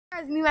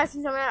it's me,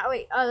 Matthews.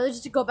 Wait,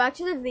 let's just go back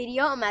to the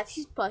video on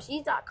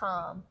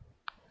MatthewsPlushies.com.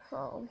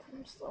 Oh,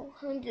 I'm so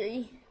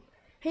hungry.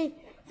 Hey,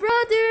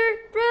 brother.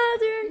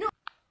 No.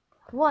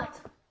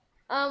 What?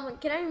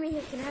 Can I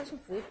have some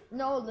food?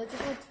 No, let's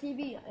just watch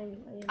TV. I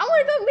want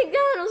to go to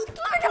McDonald's.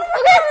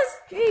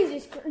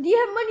 Jesus, do you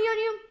have money on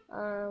you?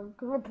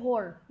 Cause we're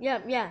poor.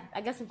 Yeah,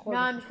 I got some quarters.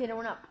 No, I'm just kidding.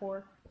 We're not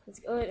poor. Let's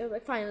go.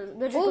 Fine.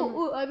 Let's just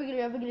go. I forget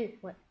it.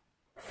 What?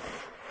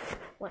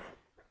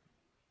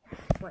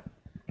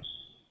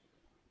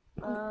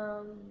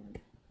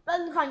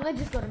 Fine, let's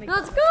just go to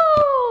McDonald's. Let's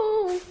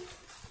go!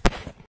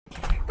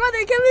 Brother,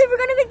 I can't believe we're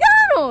going to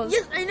McDonald's!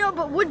 Yes, I know,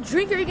 but what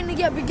drink are you going to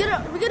get? We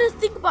gotta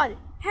think about it.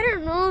 I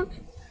don't know.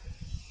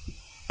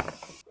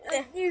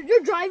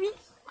 You're driving?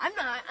 I'm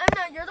not.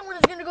 You're the one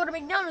who's going to go to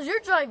McDonald's. You're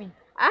driving.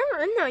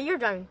 No, you're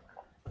driving.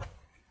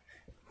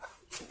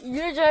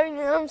 You're driving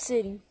and I'm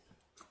sitting.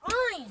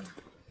 Fine.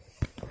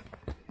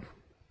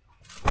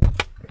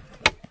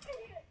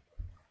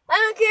 I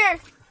don't care.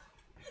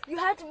 You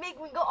have to make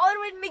me go all the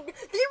way to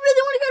McDonald's. Do you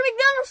really want to go to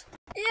McDonald's?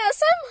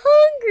 Yes, I'm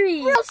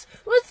hungry. What else?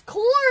 What's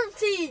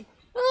quarantine?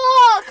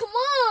 Oh, come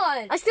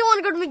on. I still want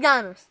to go to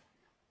McDonald's.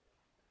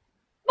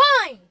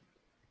 Fine.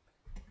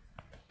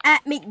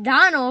 At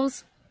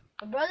McDonald's?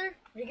 Brother,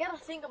 you gotta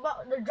think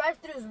about the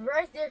drive-thru is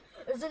right there.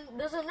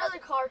 There's another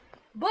car,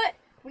 but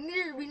we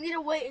need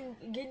to wait and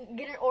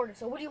get an order.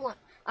 So what do you want?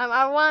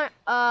 I want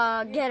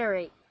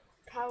Gatorade.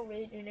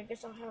 Powerade, and I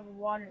guess I'll have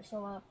water.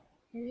 So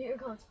here it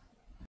comes.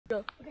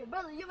 Okay,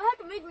 brother, you have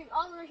to make me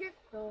all right here.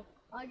 So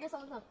I guess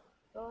I'll come.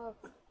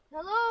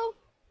 Hello?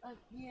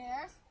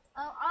 Yes.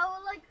 I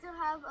would like to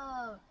have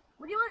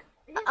what do you want?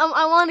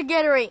 I want a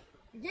Gatorade.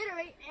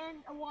 Gatorade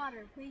and a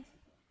water, please.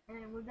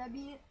 And would that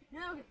be it?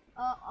 No, okay.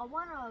 I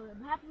want a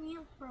Happy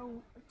Meal for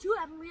 2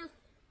 Happy Meals,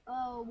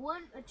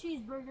 one a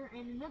cheeseburger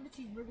and another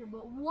cheeseburger,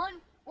 but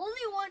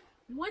only one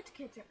with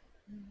ketchup.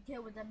 Okay,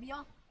 would that be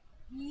all?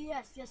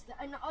 Yes,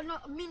 and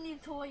a mini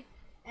toy,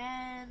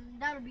 and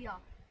that'll be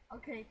all.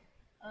 Okay.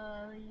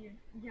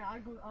 Yeah,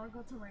 I'll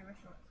go to my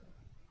restaurant.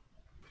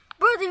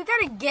 Brother, you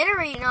gotta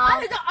Gatorade now.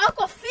 I got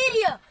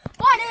Aquafina.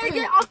 Why did I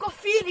get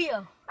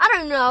Aquafina? I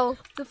don't know.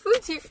 The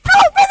food's here.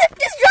 No, brother,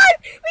 just drive.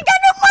 We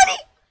got no money.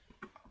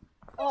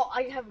 Oh,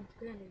 I have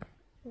money.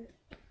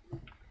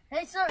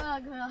 Hey, sir,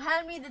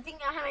 hand me the thing.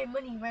 I have my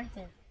money right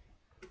there.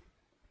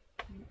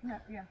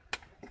 Yeah.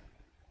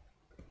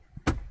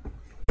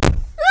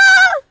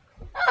 Ah!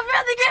 Oh,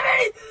 brother, get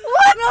ready.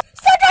 What? No.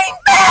 Stop driving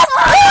fast.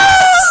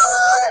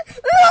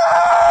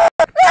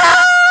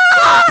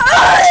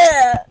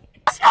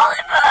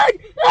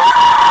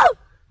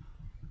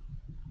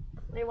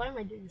 Wait, why am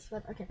I doing this?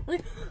 What? Okay.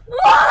 There's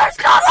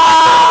cops!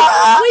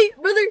 Wait,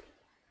 brother.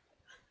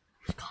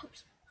 There's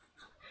cops.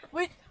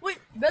 Wait,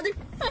 brother.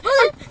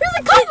 There's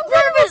a cop in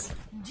front of us.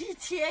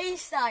 GTA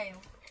style.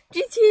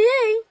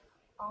 GTA?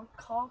 I'll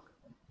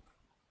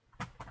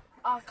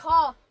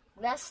call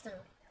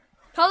Lester.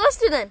 Call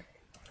Lester then.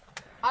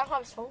 I don't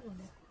have his phone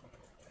number.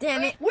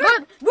 Damn it.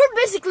 We're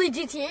basically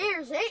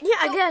GTAers, eh? Yeah,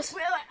 I guess.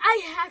 Wait,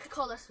 I have to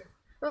call Lester.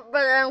 But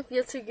I don't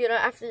feel too good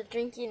after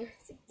drinking.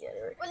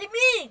 What do you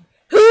mean?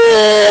 His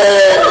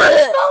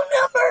phone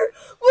number!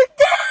 We're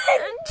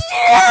dead!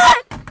 Yeah!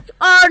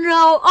 Oh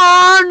no!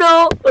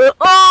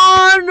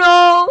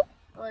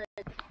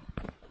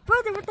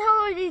 Brother, what the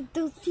hell are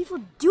those people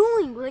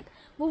doing? Like,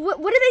 what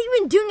are they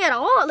even doing at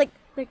all? Like,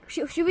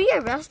 should we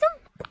arrest them?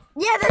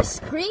 Yeah, they're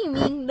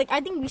screaming. Like,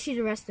 I think we should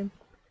arrest them.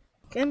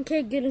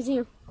 MK, good as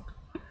you.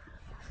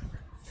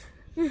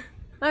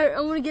 Alright,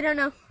 I'm gonna get out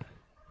now.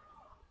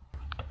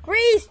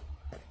 Freeze!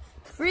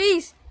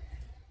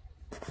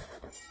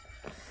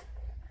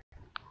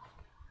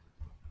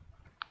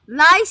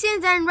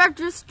 License and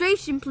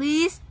registration,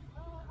 please.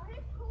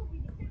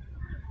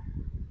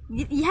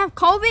 You have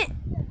COVID?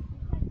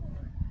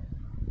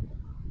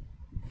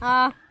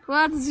 Well,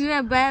 this is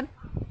not bad.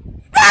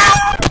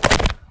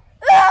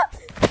 They're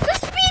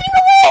speeding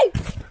away!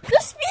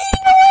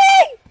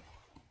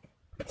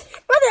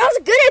 Brother, that was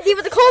a good idea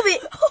with the COVID.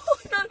 Oh,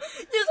 no.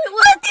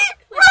 What?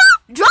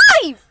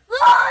 Drive!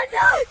 Oh,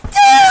 no!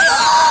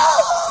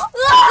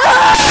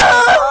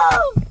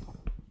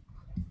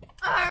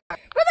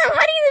 Brother, I'm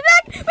hiding in the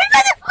back! Wait,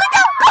 brother! Look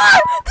out!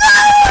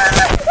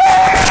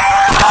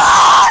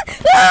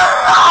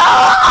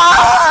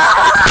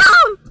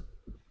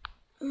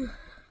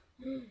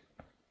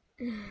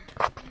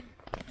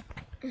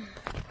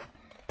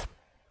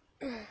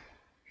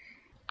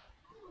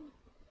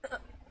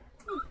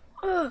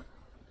 Car!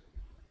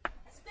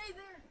 Stay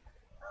there!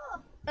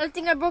 I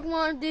think I broke my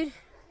arm, dude.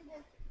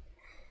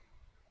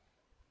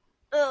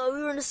 We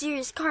were in a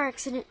serious car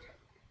accident.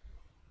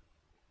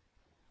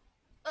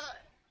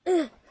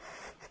 I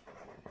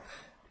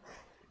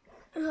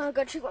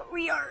gotta check what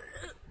we are.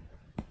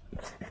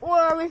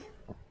 Where are we?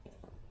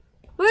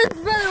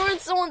 We're in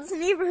someone's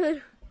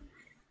neighborhood.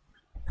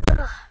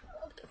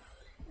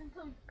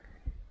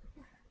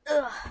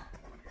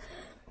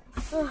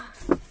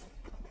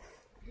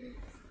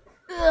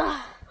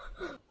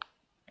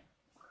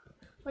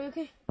 Are you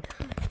okay?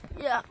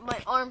 Yeah, my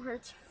arm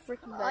hurts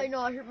freaking bad. I know,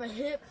 I hurt my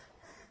hip.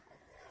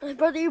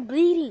 Brother, you're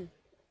bleeding.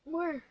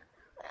 Where?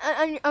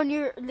 On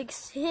your like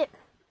hip.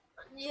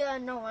 Yeah,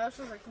 no, I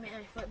also like my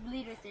foot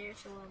bleed right there,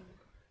 so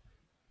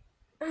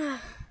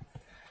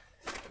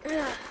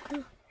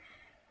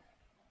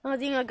I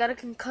think I got a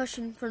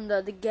concussion from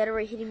the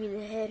Gatorade hitting me in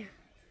the head.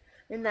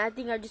 And I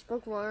think I just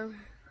broke my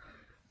arm.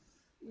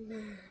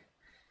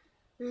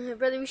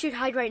 Brother, we should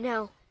hide right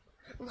now.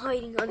 I'm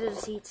hiding under the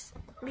seats.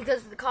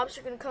 Because the cops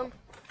are gonna come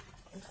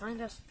and find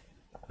us.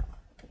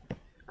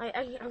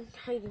 I'm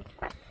hiding.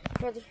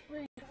 Brother,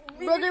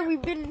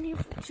 we've been in here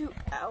for 2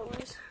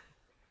 hours.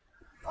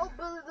 oh,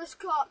 brother, there's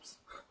cops.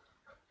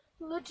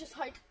 Let's just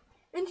hide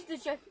into the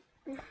jacket.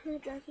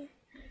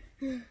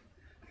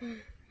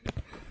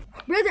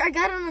 Brother, I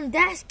got on the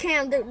dash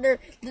cam.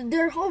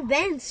 Their whole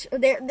vans.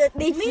 They flip.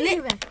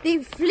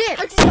 They flip.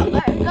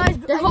 Guys,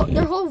 Their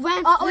whole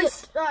van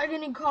flipped. I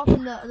didn't cough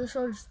in the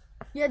shoulders.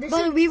 Yeah,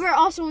 But we were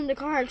also in the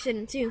car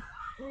accident too.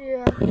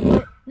 Yeah.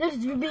 Let's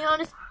be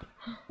honest.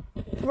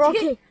 We're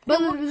okay.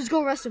 But let's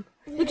go arrest them.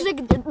 Looks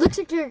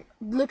like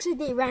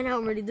they ran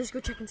out already. Let's go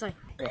check inside.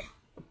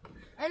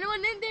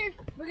 Anyone in there?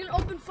 We're gonna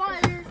open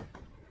fire.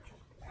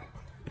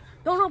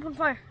 Don't open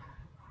fire.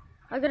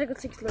 I gotta go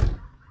take a look.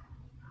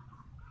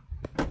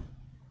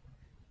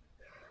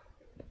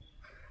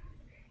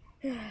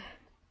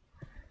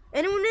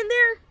 Anyone in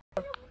there?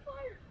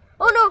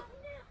 Oh no!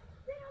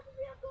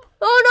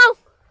 Oh no!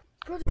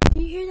 Brother, do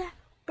you hear that?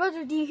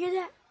 Brother, do you hear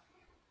that?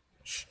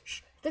 Shh,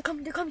 shh. They're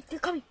coming.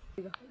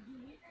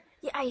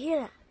 Yeah, I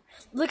hear that.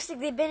 Looks like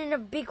they've been in a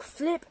big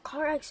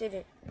car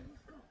accident.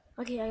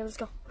 Okay, yeah, let's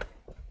go.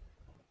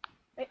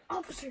 Hey,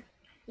 officer.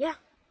 Yeah?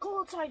 Go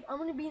outside. I'm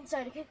gonna be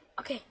inside, okay?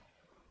 Okay.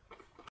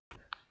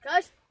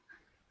 Guys.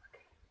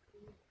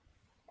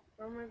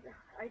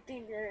 I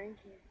think they're in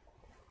here.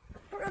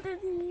 Brother,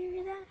 do you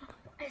hear that?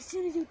 As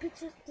soon as he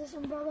picks up this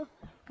umbrella,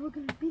 we're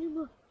gonna beat him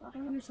up. I'll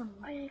hear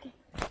something. Okay.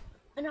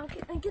 And I'll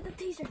get the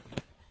taser.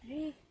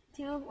 3,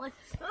 2, 1.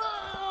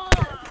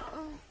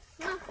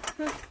 What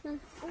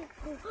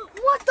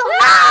the?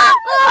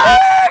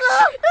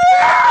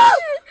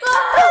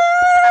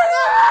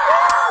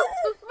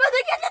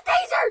 Brother, get the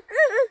taser!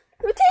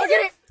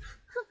 Get it.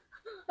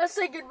 Let's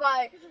say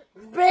goodbye.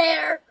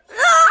 Bear!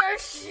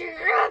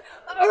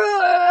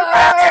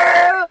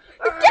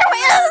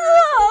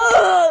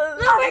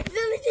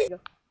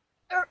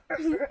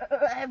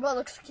 Hey, bro,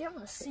 looks like you have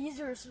a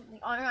Caesar or something.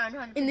 Oh, no, I know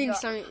how to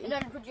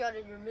put you out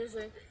of your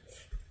misery.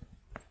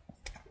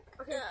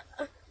 Okay.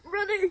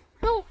 Brother,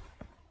 help!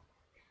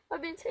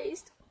 I've been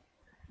tased.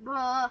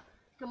 Bruh,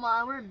 come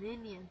on, we're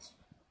minions.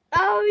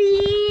 Oh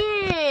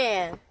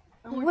yeah!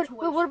 And What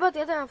about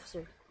the other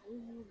officer?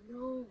 Oh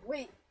no,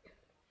 wait.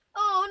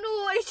 Oh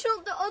no, I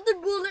shot the other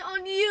bullet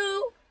on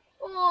you.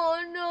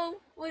 Oh no,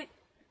 wait.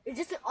 It's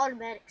just an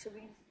automatic, so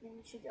we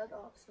can shoot the other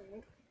officer,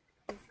 right?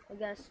 I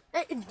guess.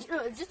 It's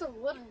just a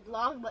little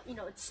long, but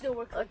it still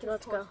works. Okay,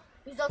 let's go.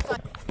 He's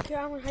outside. Here,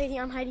 I'm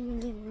hiding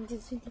again.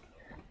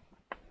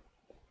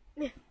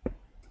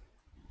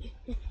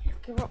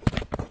 Okay,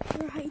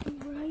 we're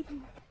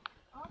hiding.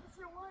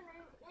 Officer 1, are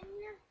you in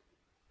here?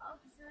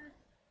 Officer,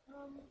 I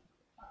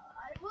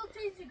will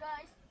chase you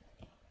guys.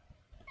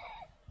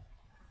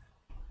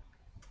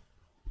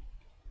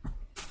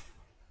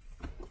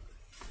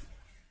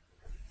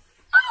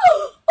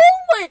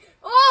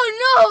 Oh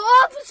no,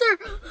 officer!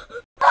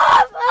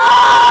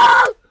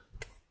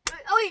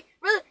 Oh wait,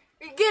 brother,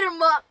 get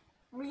him up.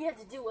 We have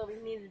to do what we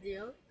need to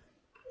do.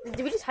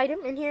 Did we just hide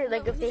him in here?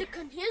 Like if they...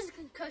 Here's a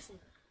concussion.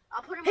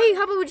 I'll put him. Hey,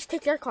 how about we just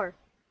take their car?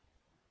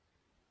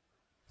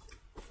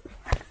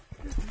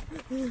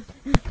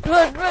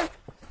 Run!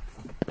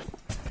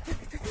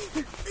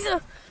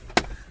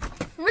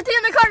 We're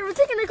taking the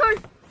car.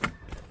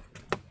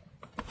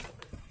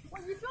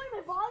 What, you throwing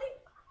my body?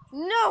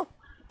 No.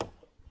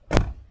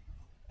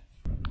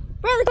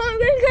 Brother, come on, we're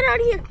gonna get out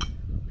of here.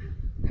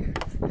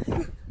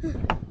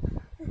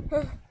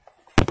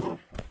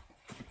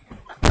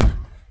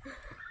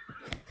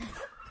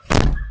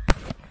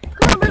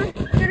 Come on, brother.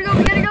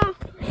 We gotta go.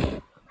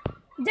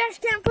 Dash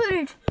cam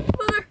footage.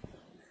 Brother,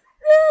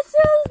 this is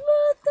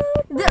my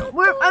third.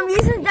 I'm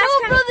using dash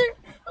cam. Brother,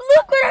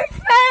 look what I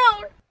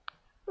found.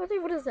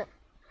 What is that?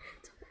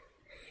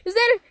 Is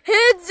that a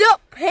heads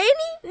up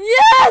panty?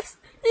 Yes,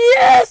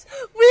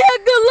 we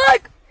had good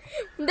luck.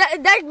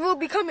 That will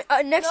become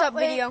a next up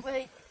video.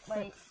 Wait.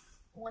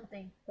 One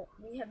thing.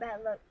 We had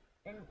bad luck,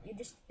 and it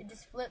just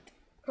flipped.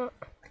 Huh.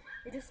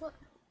 It just flipped.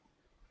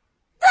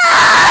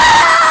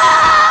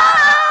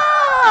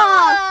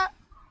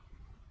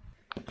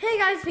 Hey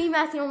guys, me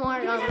Matthew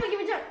Omar. Give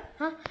me time.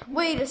 Huh?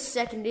 Wait a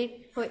second, dude.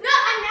 Wait. No,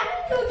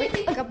 I never do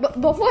it. Okay, but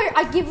before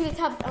I give you the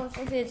top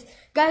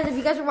guys, if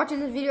you guys are watching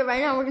this video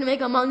right now, we're gonna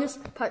make Among Us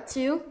Part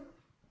 2.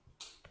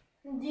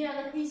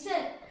 Yeah, like he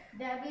said,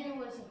 that video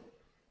was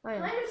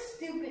kind of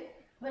stupid,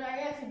 but I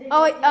guess it did.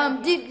 Oh wait,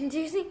 do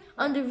you think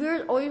the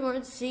viewers always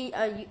wanted to see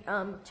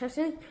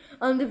testing?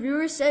 The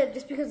viewers said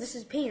just because this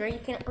is pain, right? You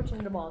can't punch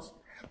in the balls.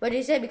 But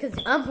they said because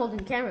I'm holding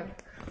the camera.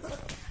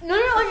 No,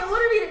 okay,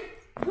 what are we?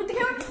 Put the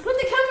camera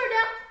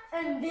down,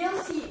 and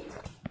they'll see it.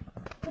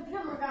 Put the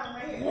camera down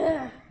right here.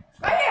 Yeah.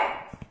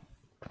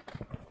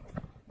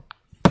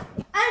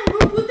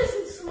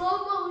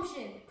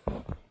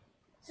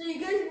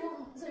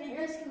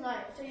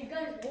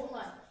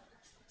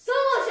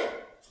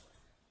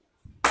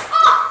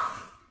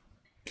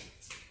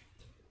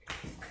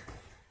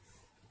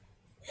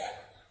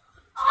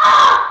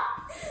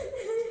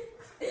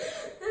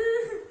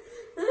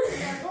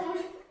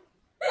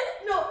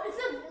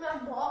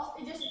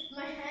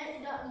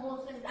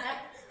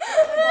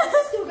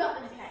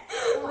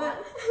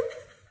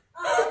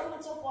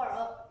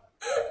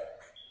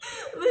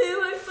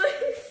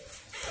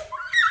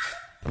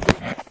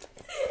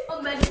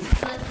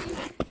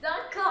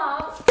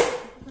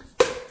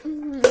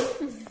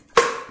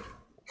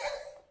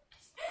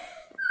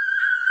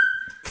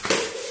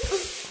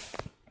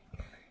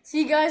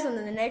 guys on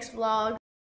the next vlog.